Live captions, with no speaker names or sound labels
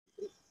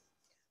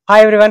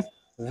Hi everyone,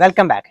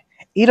 welcome back.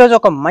 ఈరోజు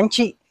ఒక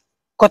మంచి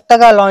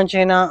కొత్తగా లాంచ్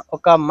అయిన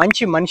ఒక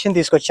మంచి మనిషిని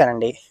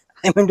తీసుకొచ్చానండి.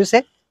 I mean to say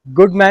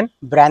good man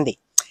brandy.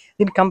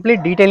 దీని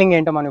కంప్లీట్ డీటెయిలింగ్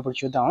ఏంటో మనం ఇప్పుడు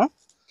చూద్దాం.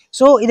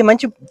 సో ఇది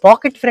మంచి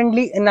పాకెట్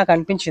ఫ్రెండ్లీ అని నాకు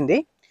అనిపించింది.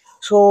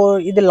 సో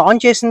ఇది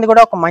లాంచ్ చేసింది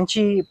కూడా ఒక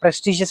మంచి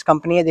ప్రెస్టీజియస్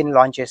కంపెనీ దీన్ని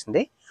లాంచ్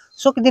చేసింది.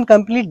 సో దీని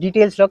కంప్లీట్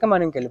డీటెయిల్స్లోకి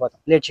మనం వెళ్ళిపోతాం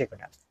లేట్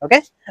చేయకుండా. Okay,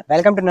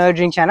 welcome to know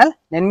drink channel.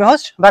 నేను మీ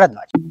హోస్ట్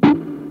భరద్వాజ్.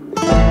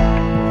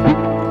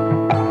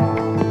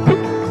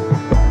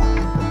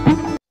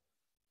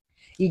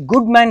 ఈ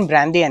గుడ్ మ్యాన్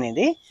బ్రాందీ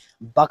అనేది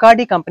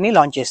బకాడీ కంపెనీ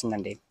లాంచ్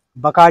చేసిందండి.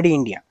 బకాడీ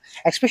ఇండియా.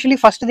 ఎస్పెషల్లీ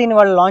ఫస్ట్ దీన్ని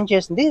వాళ్ళు లాంచ్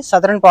చేసింది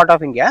southern part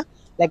of India,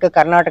 like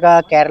Karnataka,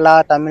 Kerala,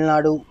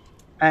 Tamil Nadu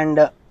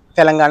and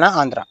Telangana,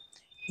 Andhra.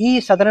 ఈ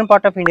సదరన్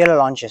పార్ట్ ఆఫ్ ఇండియాలో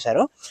లాంచ్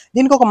చేశారు.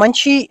 దీనికి ఒక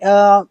మంచి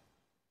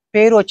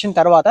పేరు వచ్చిన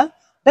తర్వాత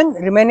then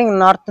remaining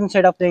northern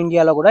side of the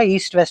ఇండియాలో కూడా,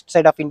 ఈస్ట్ వెస్ట్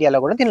సైడ్ ఆఫ్ ఇండియాలో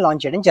కూడా దీన్ని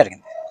లాంచ్ చేయడం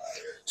జరిగింది.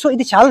 సో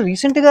ఇది చాలా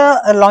రీసెంట్గా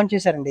లాంచ్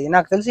చేశారండి.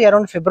 నాకు తెలిసి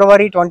అరౌండ్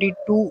ఫిబ్రవరి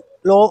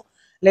 22లో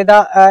లేదా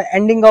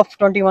ఎండింగ్ ఆఫ్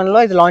 21లో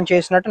ఇది లాంచ్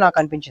చేసినట్టు నాకు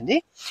అనిపించింది.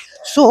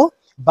 సో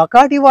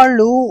బకాడీ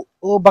వాళ్ళు,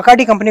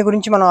 బకాడీ కంపెనీ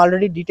గురించి మనం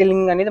ఆల్రెడీ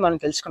డీటెయిలింగ్ అనేది మనం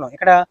తెలుసుకున్నాం.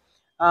 ఇక్కడ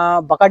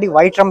బకాడీ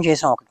వైట్ రమ్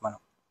చేసాం ఒకటి మనం,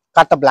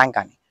 కార్తా బ్లాంక్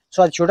అని.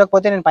 సో అది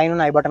చూడకపోతే నేను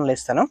పైన ఐ బటన్లో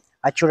ఇస్తాను,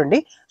 అది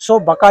చూడండి. సో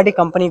బకాడీ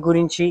కంపెనీ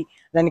గురించి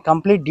దాని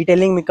కంప్లీట్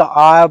డీటెయిలింగ్ మీకు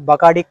ఆ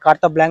బకాడీ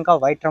కార్తా బ్లాంక్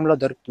వైట్ రమ్లో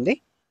దొరుకుతుంది.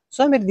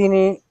 సో మీరు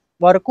దీని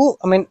వరకు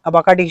ఆ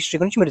బకాడీ హిస్టరీ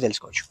గురించి మీరు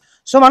తెలుసుకోవచ్చు.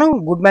 సో మనం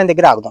గుడ్ మ్యాన్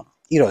దగ్గర ఆగుదాం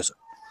ఈరోజు.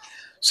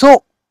 సో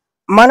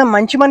మన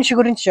మంచి మనిషి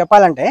గురించి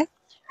చెప్పాలంటే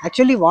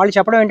యాక్చువల్లీ వాళ్ళు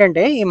చెప్పడం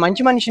ఏంటంటే, ఈ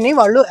మంచి మనిషిని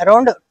వాళ్ళు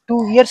అరౌండ్ 2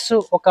 years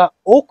ఒక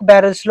ఓక్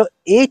బ్యారెల్స్లో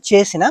ఏజ్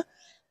చేసిన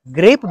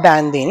గ్రేప్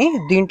బ్రాందీని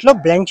దీంట్లో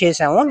బ్లెండ్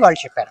చేసాము అని వాళ్ళు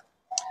చెప్పారు.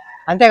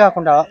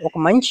 అంతేకాకుండా ఒక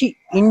మంచి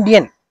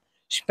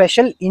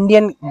స్పెషల్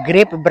ఇండియన్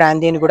గ్రేప్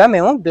బ్రాందీని కూడా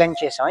మేము బ్లెండ్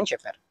చేసామని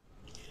చెప్పారు.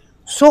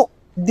 సో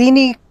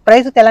దీని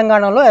ప్రైస్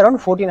తెలంగాణలో అరౌండ్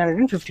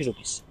 1450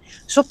 రూపీస్.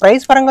 సో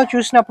ప్రైస్ పరంగా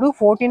చూసినప్పుడు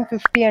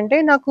 1450 అంటే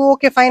నాకు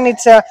okay fine,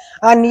 it's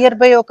near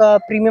by ఒక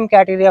premium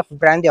category of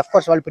brandy. Of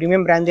course వాళ్ళు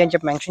ప్రీమియం బ్రాందీ అని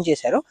చెప్పి మెన్షన్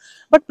చేశారు,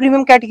 but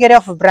premium category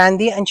of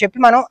brandy అని చెప్పి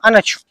మనం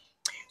అనొచ్చు.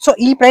 సో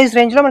ఈ ప్రైస్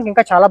రేంజ్లో మనకి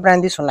ఇంకా చాలా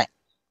బ్రాందీస్ ఉన్నాయి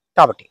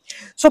కాబట్టి.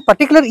 సో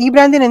పర్టికులర్ ఈ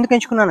బ్రాందీని ఎందుకు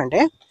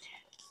ఎంచుకున్నానంటే,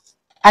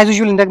 యాజ్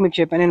యూజువల్ ఇందాక మీకు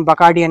చెప్పాను నేను,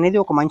 బకాడీ అనేది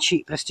ఒక మంచి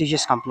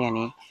ప్రెస్టీజియస్ కంపెనీ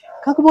అని.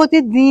 కాకపోతే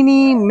దీని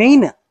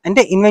మెయిన్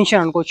అంటే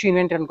ఇన్వెంటర్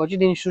అనుకోవచ్చు.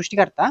 దీని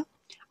సృష్టికర్త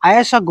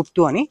ఆయేషా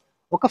గుప్తు అని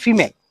ఒక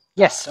ఫీమేల్,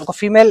 ఒక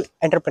ఫీమేల్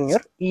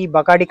ఎంటర్ప్రెన్యూర్ ఈ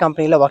బకాడీ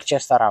కంపెనీలో వర్క్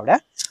చేస్తారు.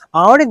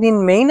 ఆవిడ దీని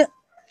మెయిన్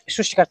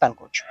సృష్టికర్త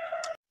అనుకోవచ్చు.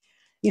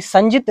 ఈ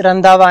సంజిత్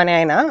రంధావా అనే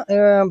ఆయన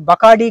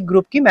బకాడీ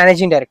గ్రూప్కి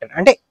మేనేజింగ్ డైరెక్టర్,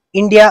 అంటే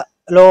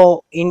ఇండియాలో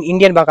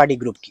ఇండియన్ బకాడీ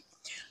గ్రూప్కి.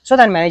 సో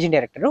దాని మేనేజింగ్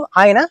డైరెక్టర్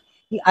ఆయన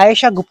ఈ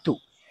ఆయేషా గుప్తు.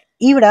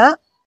 ఈవిడ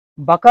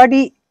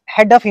బకాడీ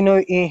హెడ్ ఆఫ్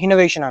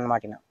ఇన్నోవేషన్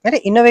అనమాట. అంటే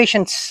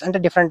ఇన్నోవేషన్స్ అంటే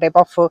డిఫరెంట్ టైప్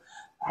ఆఫ్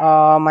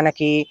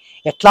మనకి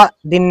ఎట్లా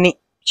దీన్ని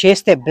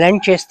చేస్తే,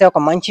 బ్లెండ్ చేస్తే ఒక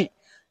మంచి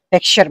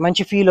టెక్స్చర్,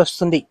 మంచి ఫీల్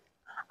వస్తుంది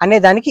అనే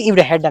దానికి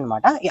ఈవిడ హెడ్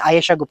అనమాట, ఈ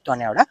ఆయేషా గుప్తు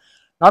అనే ఆవిడ.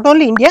 Not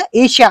only India,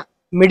 Asia,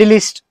 middle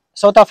east,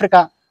 south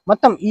Africa,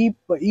 మొత్తం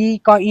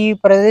ఈ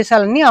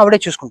ప్రదేశాలన్నీ ఆవిడే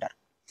చూసుకుంటారు.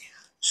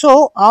 సో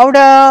ఆవిడ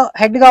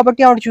హెడ్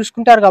కాబట్టి, ఆవిడ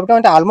చూసుకుంటారు కాబట్టి,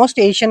 అంటే ఆల్మోస్ట్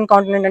ఏషియన్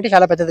కాంటినెంట్ అంటే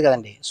చాలా పెద్దది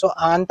కదండి. సో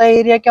అంత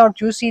ఏరియాకి ఆవిడ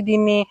చూసి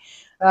దీన్ని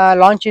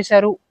లాంచ్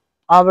చేశారు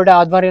ఆవిడ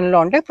ఆధ్వర్యంలో.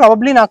 అంటే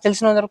ప్రాబబ్లీ నాకు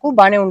తెలిసినంత వరకు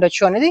బాగానే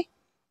ఉండొచ్చు అనేది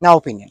నా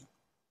ఒపీనియన్.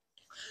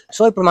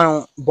 సో ఇప్పుడు మనం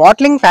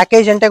బాటిలింగ్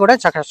ప్యాకేజ్ అంటే కూడా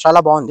చాలా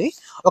బాగుంది.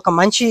 ఒక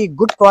మంచి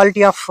గుడ్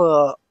క్వాలిటీ ఆఫ్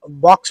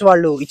బాక్స్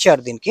వాళ్ళు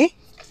ఇచ్చారు, దీనికి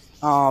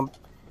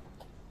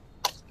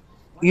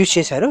యూజ్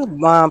చేశారు.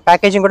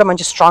 ప్యాకేజింగ్ కూడా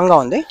మంచి స్ట్రాంగ్గా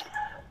ఉంది.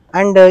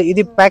 అండ్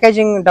ఇది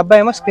ప్యాకేజింగ్ డబ్బా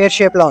ఏమో స్క్వేర్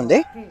షేప్లో ఉంది.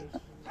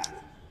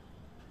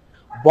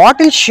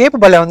 బాటిల్ షేప్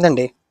భలే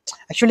ఉందండి.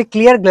 Actually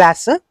clear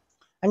glass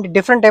and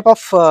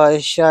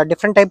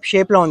different type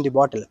షేప్లో ఉంది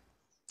బాటిల్.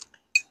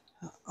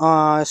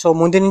 సో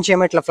ముందు నుంచి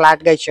ఏమో ఇట్లా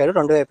ఫ్లాట్గా ఇచ్చారు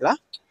రెండు వైపులా,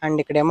 అండ్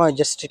ఇక్కడేమో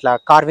జస్ట్ ఇట్లా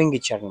కార్వింగ్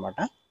ఇచ్చారు అనమాట.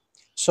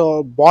 సో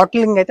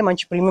బాటిలింగ్ అయితే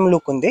మంచి ప్రీమియం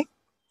లుక్ ఉంది.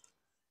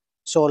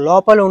 సో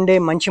లోపల ఉండే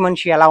మంచి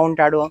మనిషి ఎలా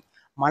ఉంటాడు,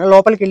 మన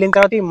లోపలికి వెళ్ళిన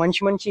తర్వాత ఈ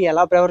మంచి మనిషి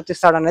ఎలా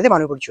ప్రవర్తిస్తాడు అనేది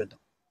మనం ఇప్పుడు చూద్దాం.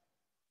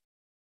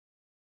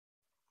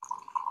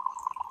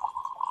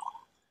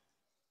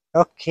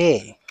 ఓకే,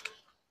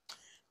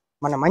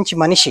 మన మంచి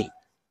మనిషి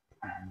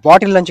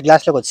బాటిల్ నుంచి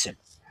గ్లాస్లోకి వచ్చాడు.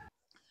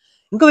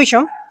 ఇంకో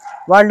విషయం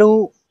వాళ్ళు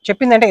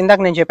చెప్పిందంటే,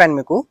 ఇందాక నేను చెప్పాను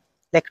మీకు,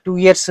 లైక్ 2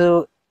 years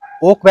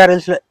ఓక్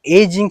బ్యారెల్స్లో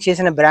ఏజింగ్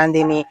చేసిన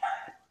బ్రాందీని,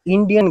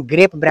 ఇండియన్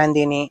గ్రేప్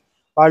బ్రాందీని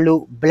వాళ్ళు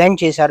బ్లెండ్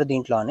చేశారు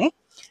దీంట్లో అని.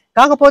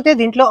 కాకపోతే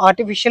దీంట్లో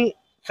ఆర్టిఫిషియల్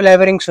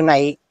ఫ్లేవరింగ్స్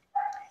ఉన్నాయి,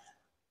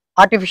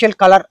 artificial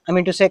colour, I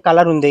mean to say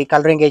colour ఉంది,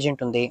 కలరింగ్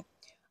ఏజెంట్ ఉంది,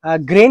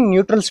 గ్రెయిన్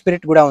న్యూట్రల్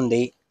స్పిరిట్ కూడా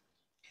ఉంది.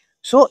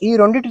 సో ఈ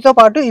రెండింటితో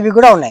పాటు ఇవి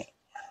కూడా ఉన్నాయి.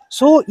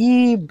 సో ఈ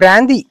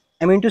brandy,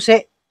 I mean to say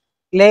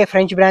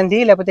French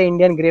brandy లేకపోతే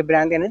ఇండియన్ గ్రేప్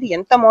బ్రాందీ అనేది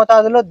ఎంత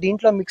మోతాదులో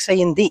దీంట్లో మిక్స్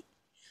అయ్యింది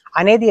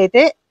అనేది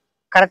అయితే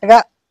కరెక్ట్గా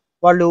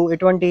వాళ్ళు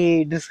ఎటువంటి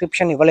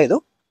డిస్క్రిప్షన్ ఇవ్వలేదు.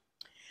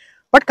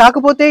 బట్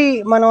కాకపోతే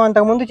మనం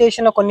అంతకుముందు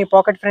చేసిన కొన్ని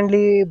పాకెట్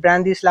ఫ్రెండ్లీ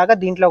బ్రాందీస్ లాగా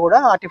దీంట్లో కూడా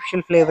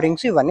ఆర్టిఫిషియల్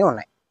ఫ్లేవరింగ్స్ ఇవన్నీ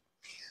ఉన్నాయి.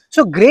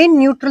 సో గ్రెయిన్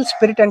న్యూట్రల్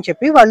స్పిరిట్ అని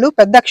చెప్పి వాళ్ళు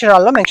పెద్ద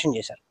అక్షరాల్లో మెన్షన్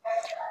చేశారు.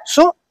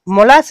 So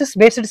molasses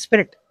based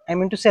spirit, I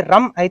mean to say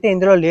రమ్ అయితే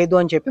ఇందులో లేదు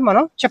అని చెప్పి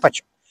మనం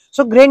చెప్పచ్చు.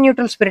 సో గ్రెయిన్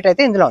న్యూట్రల్ స్పిరిట్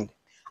అయితే ఇందులో ఉంది.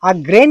 ఆ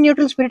గ్రెయిన్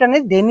న్యూట్రల్ స్పిరిట్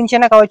అనేది దేని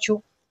నుంచైనా కావచ్చు,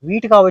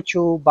 వీట్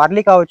కావచ్చు,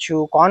 బార్లీ కావచ్చు,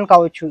 కార్న్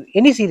కావచ్చు,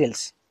 ఎనీ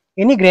సీరియల్స్,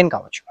 ఎనీ గ్రెయిన్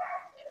కావచ్చు.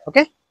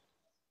 ఓకే,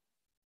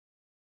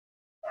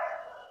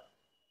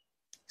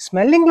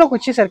 స్మెల్లింగ్లోకి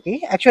వచ్చేసరికి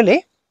యాక్చువల్లీ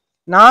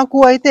నాకు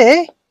అయితే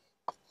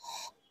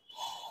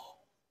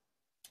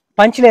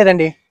పంచ్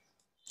లేదండి.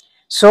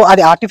 సో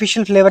అది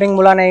ఆర్టిఫిషియల్ ఫ్లేవరింగ్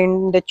మూలాన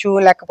ఉండొచ్చు,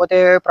 లేకపోతే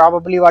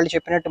ప్రాబబ్లీ వాళ్ళు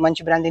చెప్పినట్టు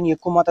మంచి బ్రాండీని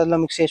ఎక్కువ మోతాదులో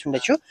మిక్స్ చేసి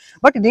ఉండొచ్చు.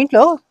 బట్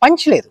దీంట్లో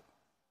పంచ్ లేదు.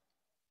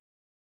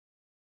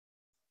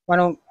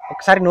 మనం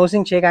ఒకసారి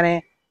నోసింగ్ చేయగానే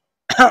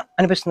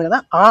అనిపిస్తుంది కదా,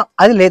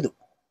 అది లేదు.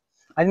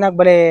 అది నాకు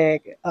భలే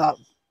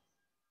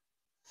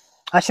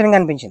ఆశ్చర్యంగా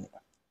అనిపించింది.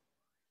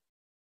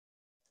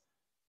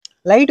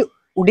 లైట్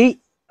ఉడి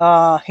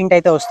హింట్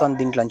అయితే వస్తుంది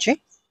దీంట్లోంచి.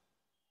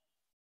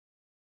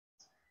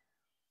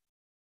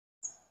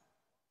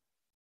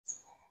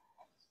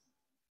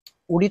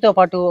 ఉడితో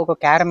పాటు ఒక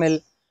caramel,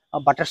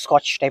 butter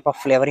scotch type of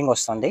flavouring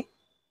వస్తుంది.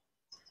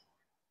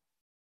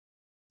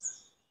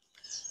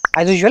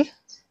 యాజ్ యూజువల్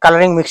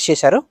కలరింగ్ మిక్స్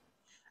చేశారు,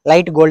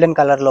 లైట్ గోల్డెన్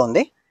కలర్లో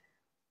ఉంది.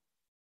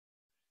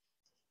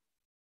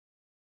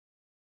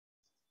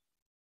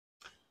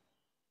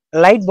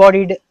 లైట్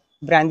బాడీడ్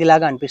బ్రాందీ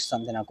లాగా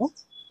అనిపిస్తుంది నాకు.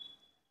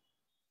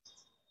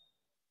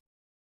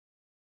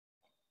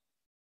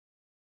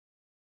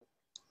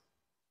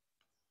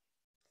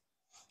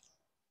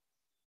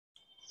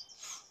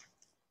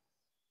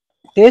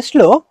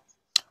 టేస్ట్లో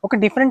ఒక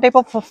డిఫరెంట్ టైప్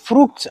ఆఫ్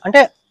ఫ్రూట్స్,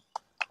 అంటే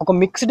ఒక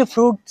మిక్స్డ్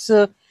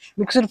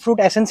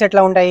ఫ్రూట్ ఎసెన్స్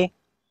ఎట్లా ఉంటాయి,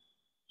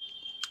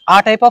 ఆ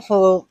టైప్ ఆఫ్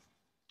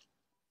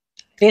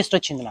టేస్ట్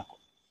వచ్చింది నాకు.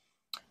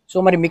 సో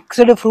మరి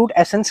మిక్స్డ్ ఫ్రూట్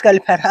ఎసెన్స్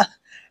కలిపారా,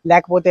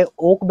 లేకపోతే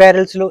ఓక్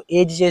బ్యారెల్స్లో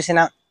ఏజ్ చేసిన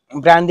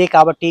బ్రాందీ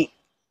కాబట్టి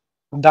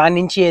దాని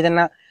నుంచి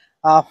ఏదైనా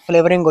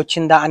ఫ్లేవరింగ్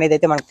వచ్చిందా అనేది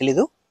అయితే మనకు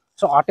తెలీదు.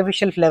 సో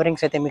ఆర్టిఫిషియల్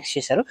ఫ్లేవరింగ్స్ అయితే మిక్స్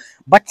చేశారు.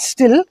 బట్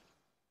స్టిల్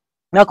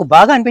నాకు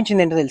బాగా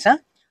అనిపించింది ఏంటో తెలుసా,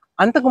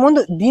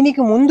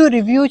 దీనికి ముందు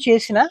రివ్యూ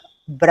చేసిన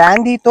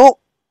బ్రాందీతో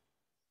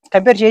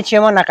కంపేర్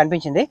చేయొచ్చేమో అని నాకు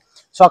అనిపించింది.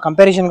 సో ఆ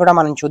కంపారిజన్ కూడా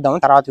మనం చూద్దాము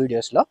తర్వాత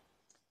వీడియోస్లో.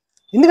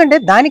 ఎందుకంటే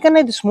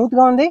దానికన్నా ఇది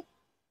స్మూత్గా ఉంది,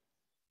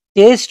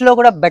 టేస్ట్లో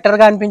కూడా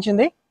బెటర్గా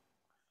అనిపించింది,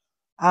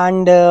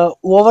 అండ్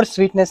ఓవర్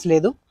స్వీట్నెస్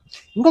లేదు.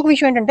 ఇంకొక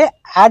విషయం ఏంటంటే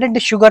యాడెడ్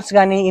షుగర్స్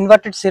కానీ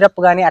ఇన్వర్టెడ్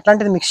సిరప్ కానీ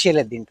అట్లాంటిది మిక్స్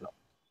చేయలేదు దీంట్లో.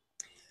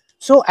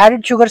 సో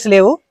యాడెడ్ షుగర్స్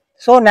లేవు,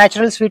 సో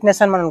న్యాచురల్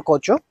స్వీట్నెస్ అని మనం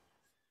అనుకోవచ్చు.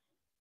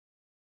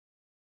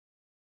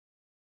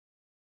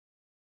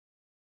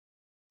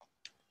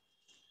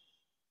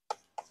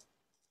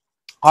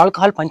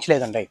 Alcohol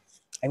పంచలేదండి.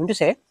 I mean to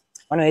say,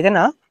 మనం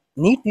ఏదైనా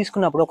నీట్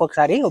తీసుకున్నప్పుడు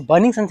ఒక్కొక్కసారి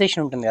బర్నింగ్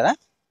సెన్సేషన్ ఉంటుంది కదా,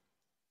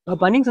 ఆ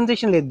బర్నింగ్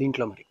సెన్సేషన్ లేదు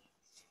దీంట్లో. మరి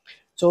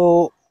సో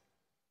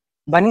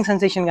బర్నింగ్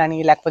సెన్సేషన్ కానీ,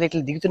 లేకపోతే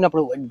ఇట్లా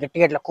దిగుతున్నప్పుడు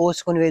గట్టిగా ఇట్లా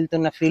కోసుకొని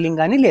వెళ్తున్న ఫీలింగ్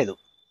కానీ లేదు.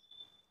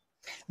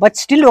 బట్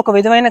స్టిల్ ఒక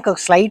విధమైన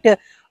slight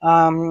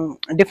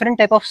different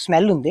type of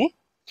smell ఉంది.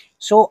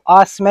 సో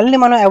ఆ స్మెల్ని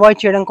మనం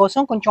అవాయిడ్ చేయడం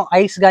కోసం కొంచెం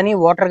ఐస్ కానీ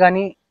వాటర్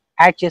కానీ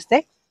యాడ్ చేస్తే,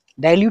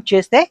 డైల్యూట్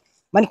చేస్తే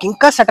మనకి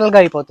ఇంకా సటల్గా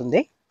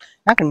అయిపోతుంది.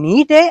 నాకు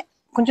నీటే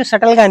కొంచెం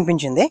సటల్గా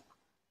అనిపించింది.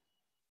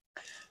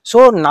 సో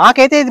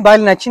నాకైతే ఇది బాగా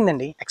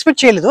నచ్చిందండి, ఎక్స్పెక్ట్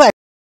చేయలేదు.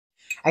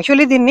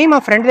 యాక్చువల్లీ దీన్ని మా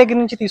ఫ్రెండ్ దగ్గర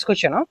నుంచి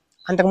తీసుకొచ్చాను,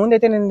 అంతకుముందు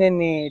అయితే నేను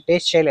దీన్ని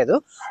టేస్ట్ చేయలేదు.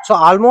 సో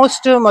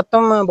ఆల్మోస్ట్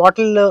మొత్తం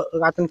బాటిల్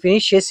అతను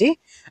ఫినిష్ చేసి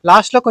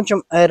లాస్ట్లో కొంచెం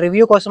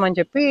రివ్యూ కోసం అని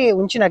చెప్పి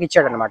ఉంచి నాకు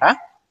ఇచ్చాడు అనమాట.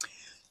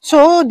 సో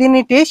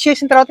దీన్ని టేస్ట్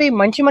చేసిన తర్వాత ఈ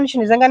మంచి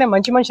మనిషి నిజంగానే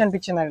మంచి మనిషి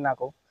అనిపించిందండి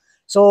నాకు.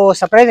 సో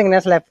సర్ప్రైజింగ్,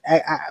 అసలు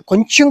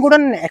కొంచెం కూడా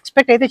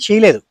ఎక్స్పెక్ట్ అయితే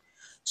చేయలేదు.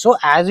 సో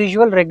యాజ్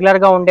యూజువల్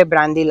రెగ్యులర్గా ఉండే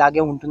బ్రాందీ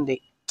లాగే ఉంటుంది,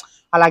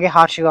 అలాగే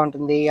హార్ష్గా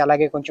ఉంటుంది,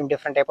 అలాగే కొంచెం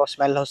డిఫరెంట్ టైప్ ఆఫ్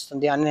స్మెల్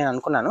వస్తుంది అని నేను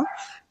అనుకున్నాను.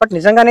 బట్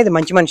నిజంగానే ఇది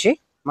మంచి మనిషి,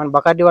 మన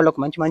బకార్డీ వాళ్ళు ఒక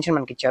మంచి మనిషిని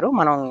మనకి ఇచ్చారు.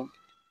 మనం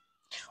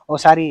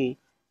ఒకసారి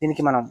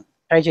దీనికి మనం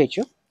ట్రై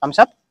చేయొచ్చు, థమ్స్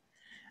అప్.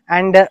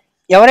 అండ్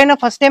ఎవరైనా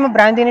ఫస్ట్ టైం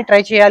బ్రాందీని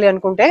ట్రై చేయాలి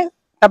అనుకుంటే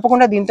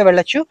తప్పకుండా దీంతో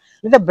వెళ్ళొచ్చు,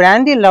 లేదా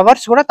బ్రాందీ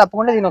లవర్స్ కూడా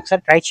తప్పకుండా దీన్ని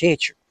ఒకసారి ట్రై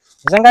చేయొచ్చు.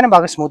 నిజంగానే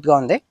బాగా స్మూత్గా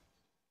ఉంది,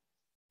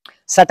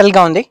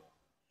 సటిల్గా ఉంది.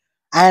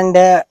 అండ్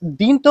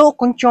దీంతో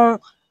కొంచెం,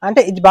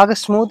 అంటే ఇది బాగా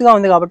స్మూత్గా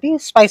ఉంది కాబట్టి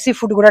స్పైసీ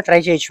ఫుడ్ కూడా ట్రై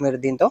చేయొచ్చు మీరు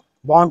దీంతో,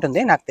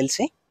 బాగుంటుంది నాకు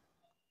తెలిసి.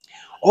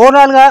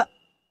 ఓవరాల్గా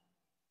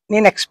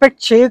నేను ఎక్స్పెక్ట్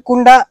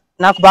చేయకుండా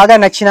నాకు బాగా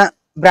నచ్చిన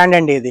బ్రాండ్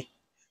అండి ఇది.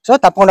 సో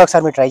తప్పకుండా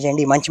ఒకసారి మీరు ట్రై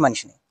చేయండి ఈ మంచి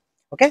మనిషిని.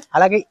 ఓకే,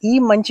 అలాగే ఈ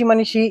మంచి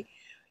మనిషి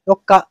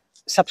యొక్క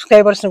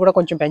సబ్స్క్రైబర్స్ని కూడా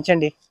కొంచెం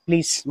పెంచండి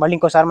ప్లీజ్. మళ్ళీ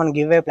ఇంకోసారి మనం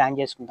గివ్ అవే ప్లాన్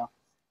చేసుకుందాం.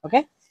 Okay,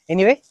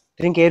 anyway,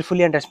 drink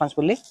carefully and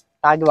responsibly.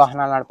 తాగి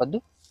వాహనాలు నడపద్దు.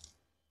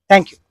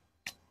 Thank you.